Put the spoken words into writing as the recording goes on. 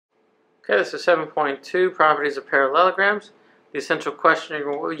Okay, this is 7.2, Properties of Parallelograms. The essential question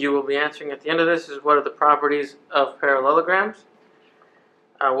you will be answering at the end of this is, what are the properties of parallelograms?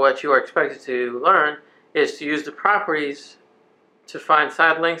 What you are expected to learn is to use the properties to find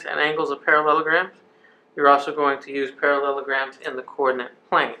side lengths and angles of parallelograms. You're also going to use parallelograms in the coordinate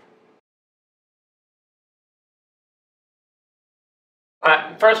plane.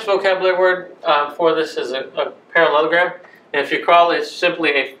 First vocabulary word for this is a parallelogram. And if you recall, it's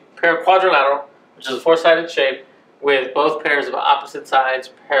simply a quadrilateral, which is a four-sided shape with both pairs of opposite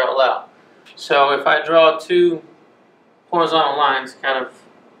sides parallel. So if I draw two horizontal lines, kind of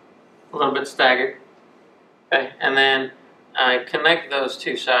a little bit staggered, okay, and then I connect those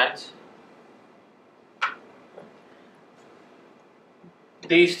two sides,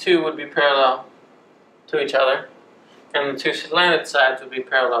 these two would be parallel to each other, and the two slanted sides would be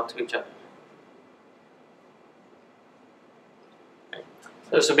parallel to each other. Okay.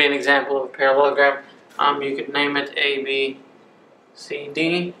 So this would be an example of a parallelogram. You could name it A, B, C,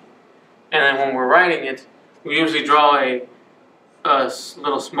 D, and then when we're writing it, we usually draw a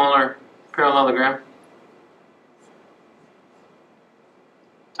little smaller parallelogram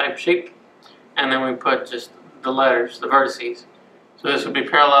type shape, and then we put just the letters, the vertices. So this would be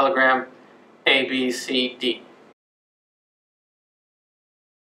parallelogram A, B, C, D.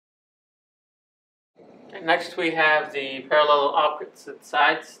 Okay, next we have the parallel opposite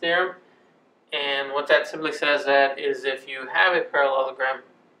sides theorem, and what that simply says that is, if you have a parallelogram,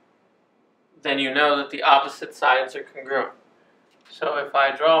 then you know that the opposite sides are congruent. So if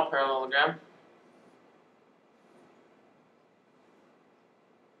I draw a parallelogram,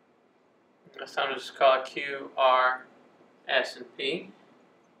 this time I'll just call it Q, R, S, and P.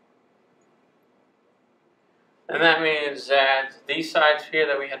 And that means that these sides here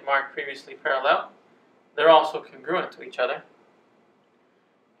that we had marked previously parallel, they're also congruent to each other.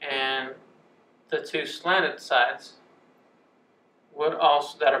 And the two slanted sides would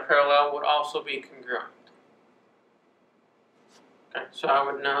also, that are parallel, would also be congruent. Okay, so I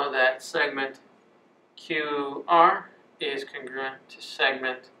would know that segment QR is congruent to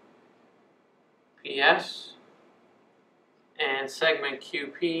segment PS, and segment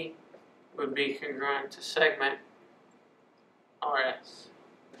QP would be congruent to segment RS.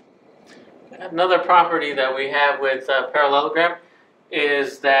 Another property that we have with parallelogram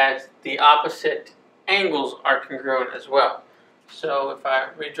is that the opposite angles are congruent as well. So if I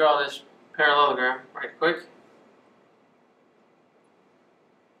redraw this parallelogram right quick,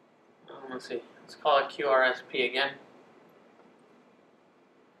 let's see, let's call it QRSP again.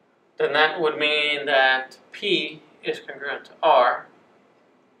 Then that would mean that P is congruent to R,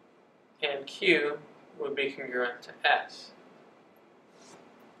 and Q would be congruent to S.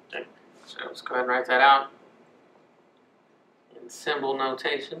 Okay, so let's go ahead and write that out in symbol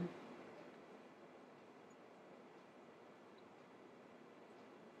notation.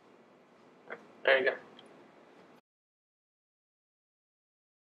 There you go.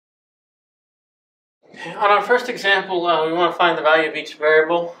 On our first example, we want to find the value of each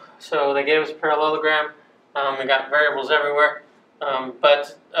variable. So they gave us a parallelogram. We got variables everywhere,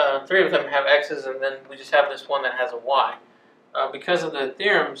 but three of them have x's, and then we just have this one that has a y. Because of the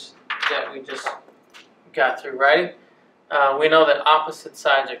theorems that we just got through writing, we know that opposite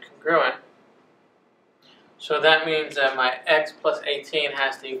sides are congruent. So that means that my x plus 18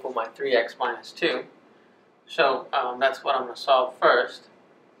 has to equal my 3x minus 2. So that's what I'm going to solve first.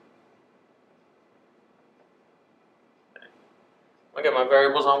 I get my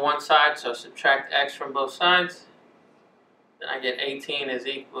variables on one side, so subtract x from both sides. Then I get 18 is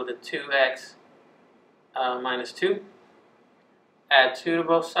equal to 2x minus 2. Add 2 to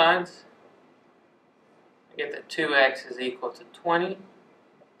both sides. I get that 2x is equal to 20.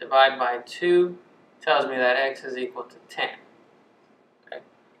 Divide by 2 tells me that x is equal to 10. Okay.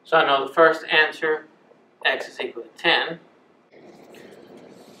 So I know the first answer, x is equal to 10.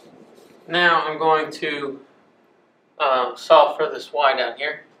 Now I'm going to solve for this y down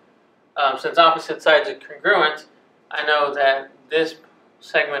here. Since opposite sides are congruent, I know that this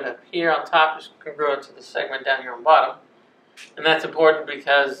segment up here on top is congruent to the segment down here on bottom. And that's important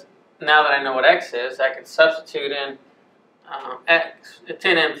because now that I know what x is, I can substitute in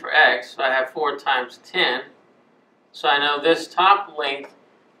 10 in for x. So I have 4 times 10. So I know this top length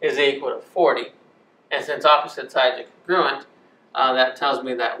is equal to 40. And since opposite sides are congruent, that tells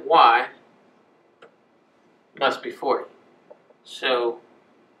me that y must be 40. So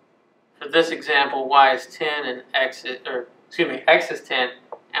for this example, y is 10 and x is, x is 10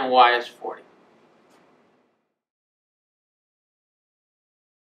 and y is 40.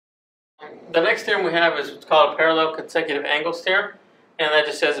 The next theorem we have is what's called a parallel consecutive angles theorem, and that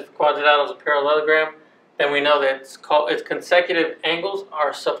just says if a quadrilateral is a parallelogram, then we know that its consecutive angles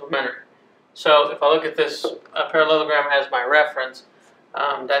are supplementary. So if I look at this parallelogram as my reference,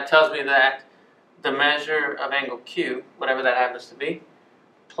 that tells me that the measure of angle Q, whatever that happens to be,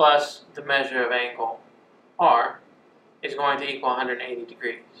 plus the measure of angle R is going to equal 180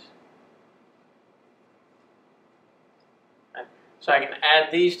 degrees. Okay. So I can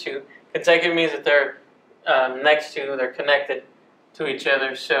add these two. Consecutive means that they're they're connected to each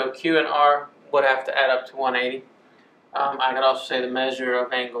other. So Q and R would have to add up to 180. I could also say the measure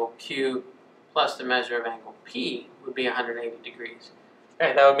of angle Q plus the measure of angle P would be 180 degrees.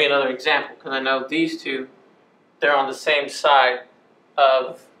 Okay, that would be another example, because I know these two, they're on the same side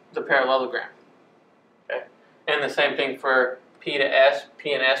of the parallelogram. Okay, and the same thing for P to S.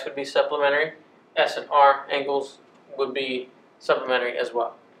 P and S would be supplementary. S and R angles would be supplementary as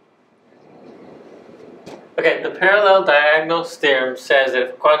well. Okay, the parallel diagonals theorem says that if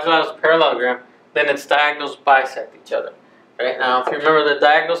a quadrilateral is a parallelogram, then its diagonals bisect each other. Right? Now, if you remember, the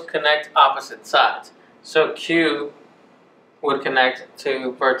diagonals connect opposite sides. So Q would connect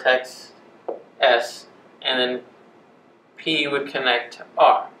to vertex S, and then P would connect to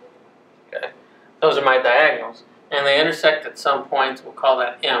R. Okay, those are my diagonals, and they intersect at some points. We'll call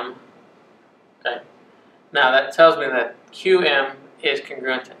that M. Okay, now that tells me that QM is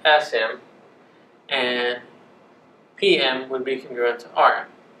congruent to SM, and PM would be congruent to RM.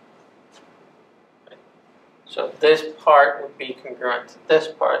 Okay. So this part would be congruent to this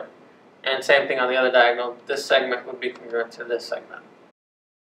part, and same thing on the other diagonal. This segment would be congruent to this segment.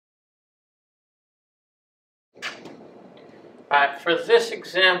 Alright, for this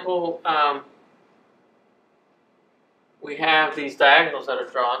example, we have these diagonals that are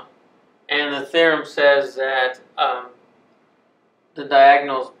drawn, and the theorem says that the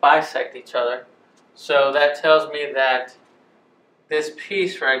diagonals bisect each other. So that tells me that this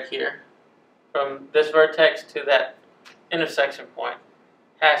piece right here, from this vertex to that intersection point,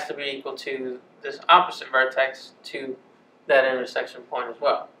 has to be equal to this opposite vertex to that intersection point as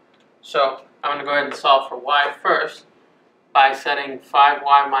well. So I'm going to go ahead and solve for y first by setting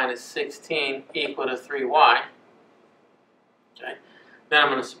 5y minus 16 equal to 3y. Okay. Then I'm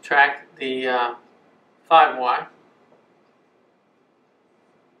going to subtract the 5y.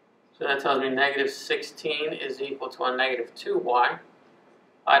 So that tells me negative 16 is equal to a negative 2y.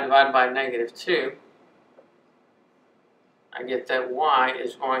 I divide by negative 2. I get that y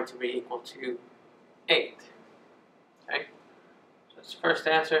is going to be equal to 8. Okay, so that's the first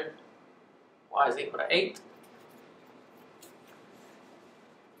answer. Y is equal to 8.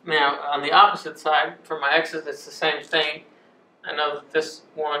 Now, on the opposite side, for my x's, it's the same thing. I know that this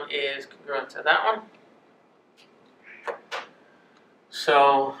one is congruent to that one.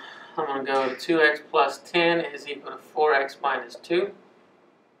 So I'm going to go to 2x plus 10 is equal to 4x minus 2.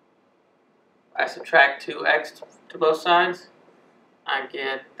 I subtract 2x to both sides. I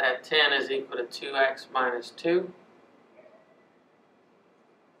get that 10 is equal to 2x minus 2.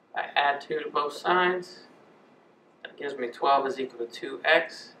 I add 2 to both sides. That gives me 12 is equal to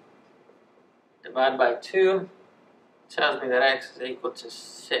 2x. Divide by 2 tells me that x is equal to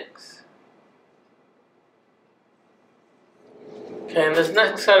 6. Okay, in this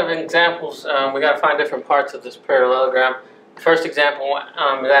next set of examples, we got to find different parts of this parallelogram. The first example,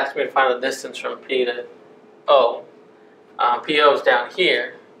 it asked me to find the distance from P to O. PO is down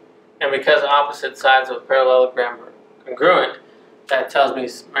here, and because opposite sides of a parallelogram are congruent, that tells me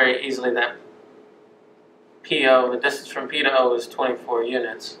very easily that PO, the distance from P to O, is 24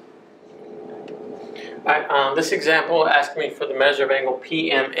 units. Alright, this example asked me for the measure of angle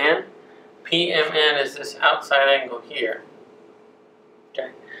PMN. PMN is this outside angle here.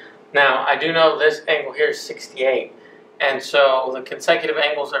 Okay. Now, I do know this angle here is 68, and so the consecutive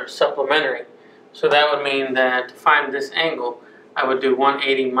angles are supplementary. So that would mean that to find this angle, I would do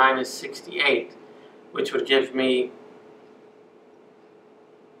 180 minus 68, which would give me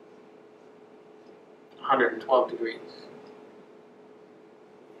 112 degrees.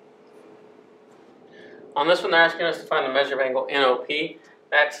 On this one, they're asking us to find the measure of angle NOP.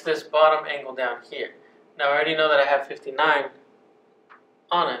 That's this bottom angle down here. Now, I already know that I have 59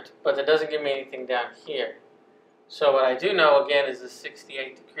 on it, but that doesn't give me anything down here. So what I do know, again, is the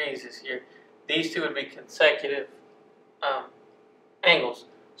 68 degrees is here. These two would be consecutive angles.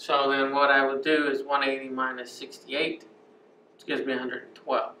 So then what I would do is 180 minus 68, which gives me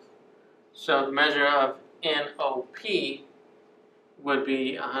 112. So the measure of NOP would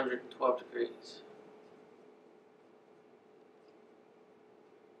be 112 degrees.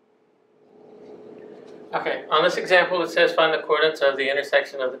 Okay, on this example, it says find the coordinates of the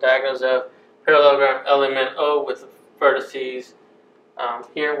intersection of the diagonals of parallelogram element O with the vertices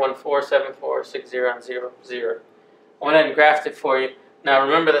Here 1, 4, 7, 4, 6, 0, and 0, 0. I went ahead and graphed it for you. Now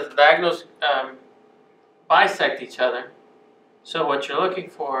remember that the diagonals bisect each other. So what you're looking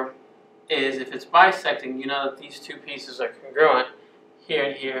for is, if it's bisecting, you know that these two pieces are congruent here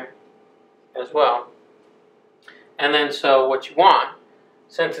and here as well. And then so what you want,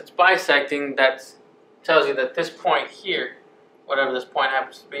 since it's bisecting, that tells you that this point here, whatever this point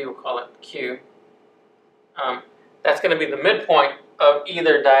happens to be, we'll call it Q, that's going to be the midpoint of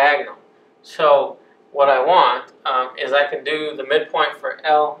either diagonal. So what I want is I can do the midpoint for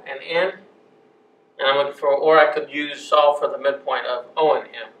L and N, and I'm looking for, or I could solve for the midpoint of O and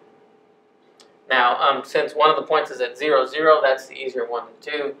M. Now, since one of the points is at 0, 0, that's the easier one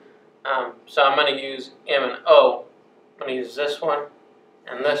to do. So I'm going to use M and O. I'm going to use this one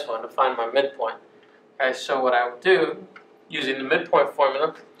and this one to find my midpoint. Okay, so what I would do, using the midpoint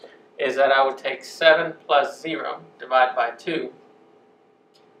formula, is that I would take 7 plus 0, divide by 2.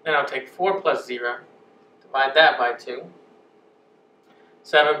 Then I'll take 4 plus 0, divide that by 2.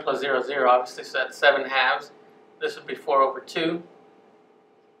 7 plus 0, 0, obviously, so that's 7 halves. This would be 4 over 2.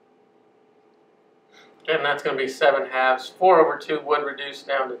 And that's going to be 7 halves. 4 over 2 would reduce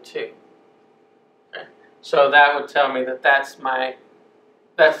down to 2. Okay. So that would tell me that that's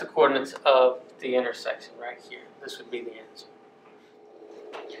the coordinates of the intersection right here. This would be the answer.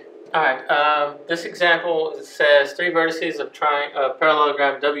 Alright, this example says 3 vertices of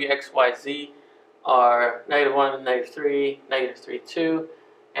parallelogram WXYZ are -1, -3, -3, 2,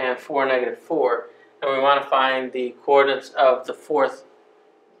 and 4, -4. And we want to find the coordinates of the 4th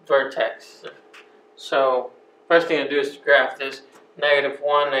vertex. So first thing to do is to graph this.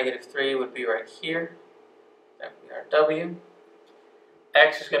 -1, -3 would be right here. That would be our W.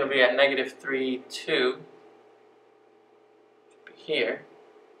 X is going to be at -3, 2. Should be here.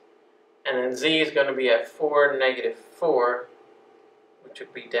 And then Z is going to be at 4, -4, which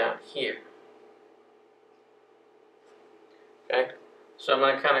would be down here. Okay, so I'm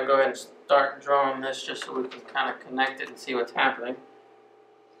going to kind of go ahead and start drawing this just so we can kind of connect it and see what's happening.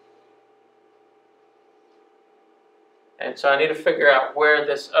 And so I need to figure out where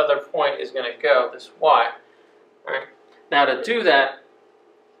this other point is going to go, this Y. All right. Now to do that,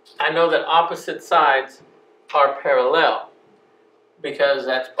 I know that opposite sides are parallel, because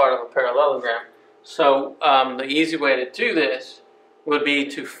that's part of a parallelogram. So the easy way to do this would be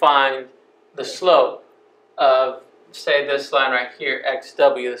to find the slope of, say, this line right here,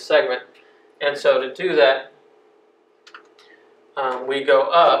 XW, the segment. And so to do that, we go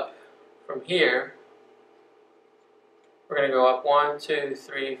up from here. We're going to go up 1, 2,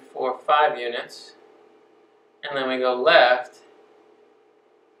 3, 4, 5 units. And then we go left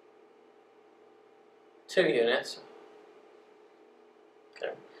 2 units.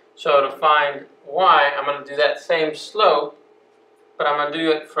 Okay. So to find Y, I'm going to do that same slope, but I'm going to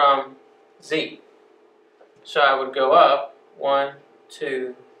do it from Z. So I would go up 1,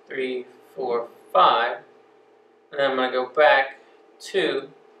 2, 3, 4, 5, and then I'm going to go back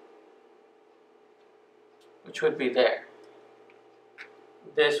 2, which would be there.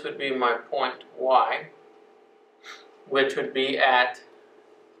 This would be my point Y, which would be at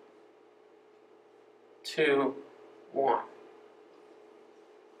 2, 1.